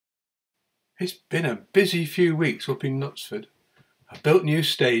It's been a busy few weeks up in Knutsford. I've built new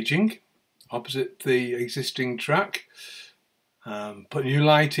staging opposite the existing track, put new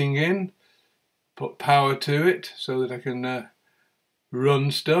lighting in, put power to it so that I can run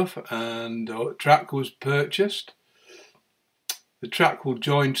stuff, and the track was purchased. The track will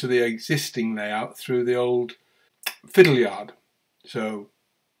join to the existing layout through the old fiddle yard, so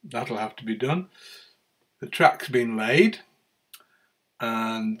that'll have to be done. The track's been laid,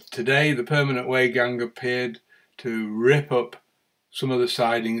 and today the permanent way gang appeared to rip up some of the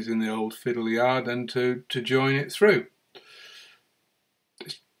sidings in the old fiddle yard and to join it through.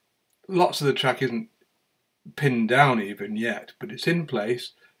 Lots of the track isn't pinned down even yet, but it's in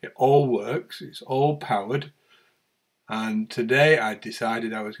place. It all works, it's all powered, and today I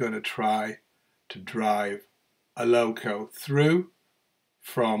decided I was going to try to drive a loco through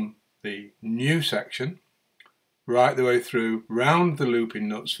from the new section right the way through, round the loop in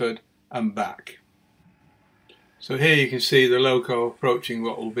Knutsford and back. So here you can see the loco approaching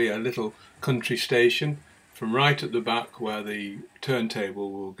what will be a little country station from right at the back where the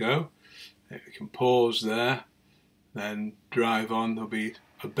turntable will go. You can pause there, then drive on. There'll be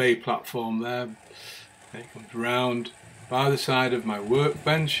a bay platform there. It comes round by the side of my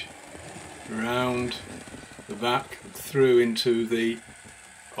workbench, round the back, through into the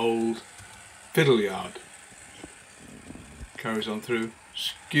old fiddle yard. Carries on through,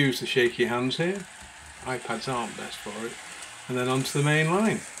 excuse the shaky hands here, iPads aren't best for it, and then onto the main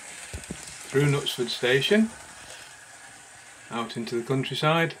line, through Knutsford station, out into the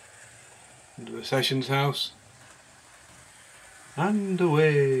countryside, into the sessions house, and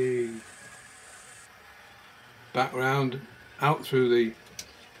away. Back round, out through the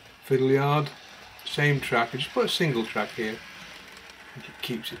fiddle yard, same track. I just put a single track here. I think it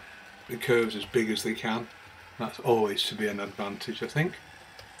keeps the curves as big as they can. That's always to be an advantage, I think.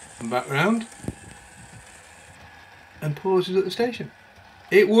 And back round, and pauses at the station.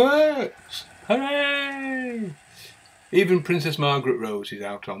 It works! Hooray! Even Princess Margaret Rose is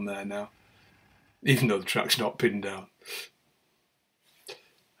out on there now, even though the track's not pinned down.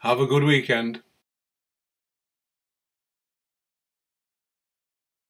 Have a good weekend.